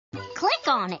Click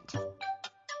on it.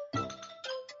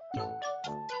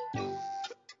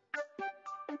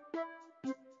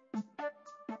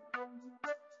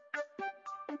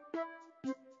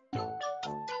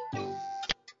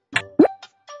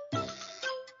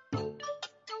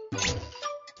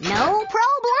 No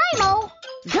problemo.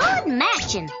 Good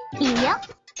matching. Yep.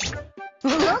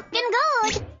 Looking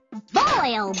good.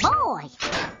 Boy, oh boy.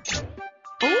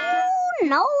 Ooh,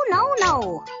 no, no,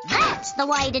 no. That's the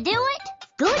way to do it.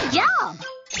 Good job.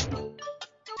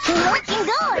 Looking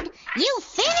good. You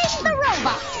finished the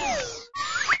robot.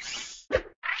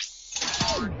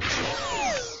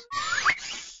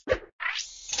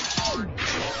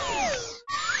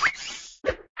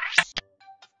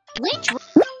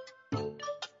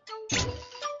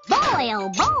 Boy, oh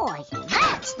boy,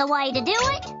 that's the way to do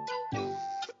it.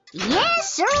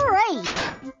 Yes, sirree.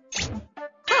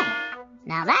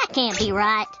 Now that can't be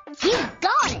right. You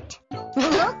got it.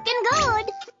 Looking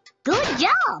good. Good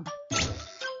job.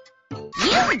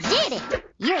 You did it.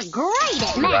 You're great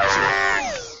at matching.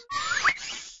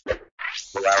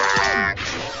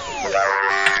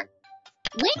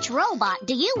 Which robot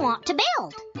do you want to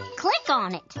build? Click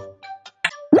on it.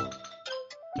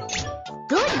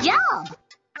 Good job.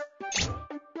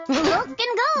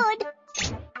 Looking good.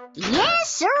 Yes,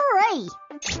 sirree.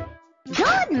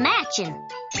 Good matching.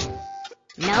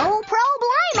 No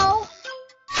problemo.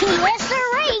 Yes,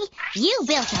 sirree. You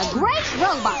built a great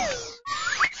robot.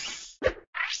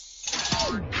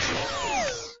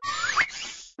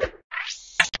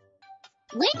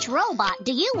 Which robot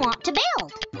do you want to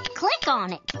build? Click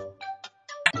on it.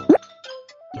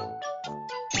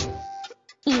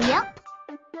 Yep.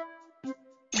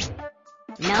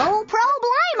 No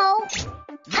problemo.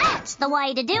 That's the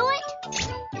way to do it.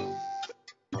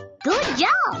 Good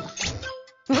job.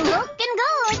 Looking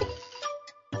good.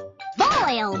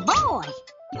 Boy, oh boy.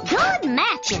 Good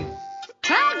matching.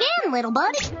 Try again, little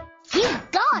buddy. You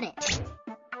got it.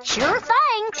 Sure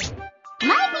thing.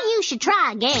 Maybe you should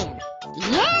try again.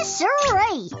 Yes,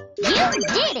 sirree. You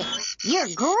did it. You're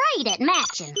great at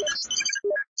matching.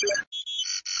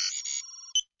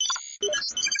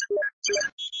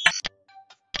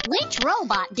 Which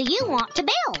robot do you want to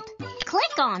build?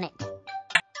 Click on it.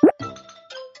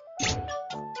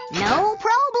 No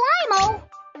problemo.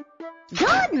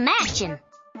 Good matching.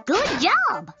 Good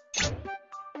job.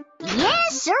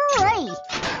 Yes, sirree.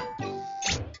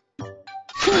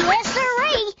 Yes,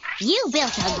 sirree. You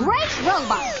built a great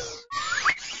robot.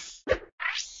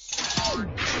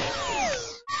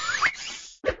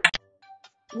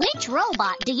 Which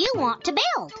robot do you want to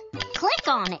build? Click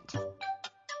on it.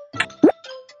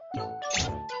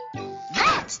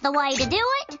 That's the way to do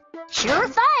it. Sure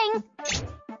thing.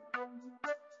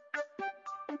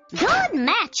 Good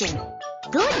matching.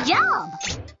 Good job.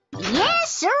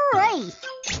 Yes, sirree.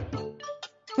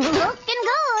 Looking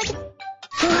good.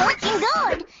 Looking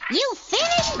good. You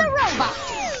finished the robot.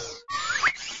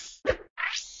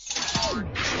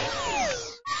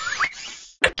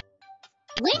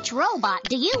 Which robot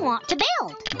do you want to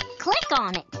build? Click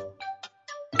on it.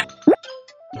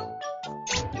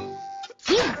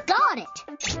 You got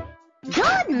it.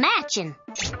 Good matching.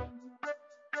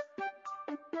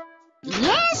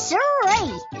 Yes,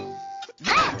 sirree.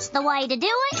 That's the way to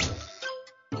do it.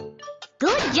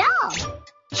 Good job.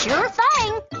 Sure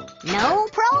thing. No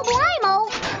problemo.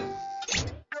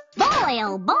 Boy,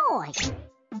 oh boy.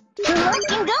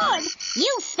 Looking good.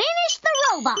 You finished the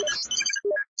robot.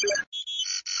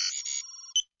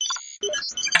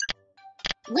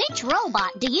 Which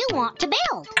robot do you want to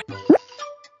build?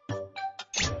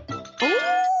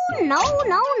 Ooh, no,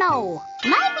 no, no.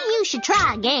 Maybe you should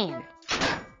try again.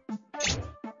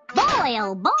 Boy,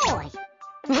 oh boy.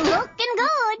 Looking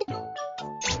good.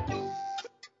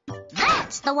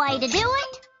 That's the way to do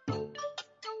it.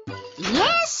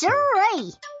 Yes,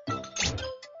 sirree.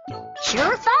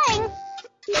 Sure thing.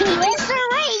 Yes,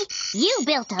 sirree. You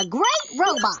built a great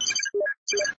robot.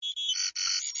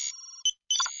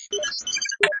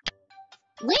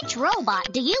 Which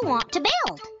robot do you want to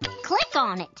build? Click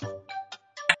on it.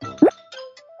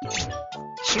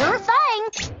 Sure thing.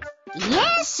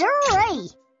 Yes, sirree.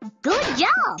 Good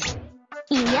job.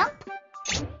 Yep.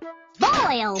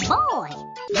 Boy, oh boy.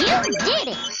 You did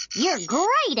it. You're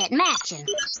great at matching.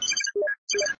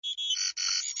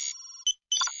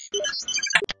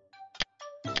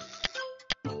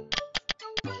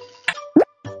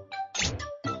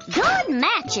 Good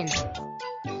matching.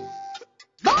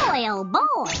 Boy, oh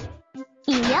boy.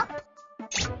 Yep.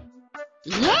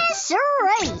 Yes,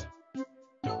 sirree.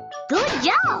 Good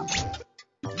job.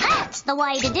 That's the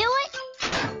way to do it.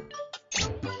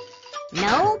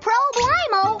 No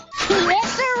problemo.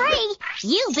 Yes, sirree.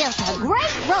 You built a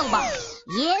great robot.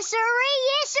 Yes, sirree,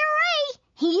 yes,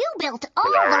 sirree. You built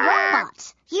all the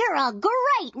robots. You're a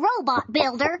great robot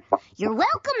builder. You're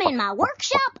welcome in my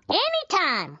workshop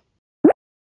anytime.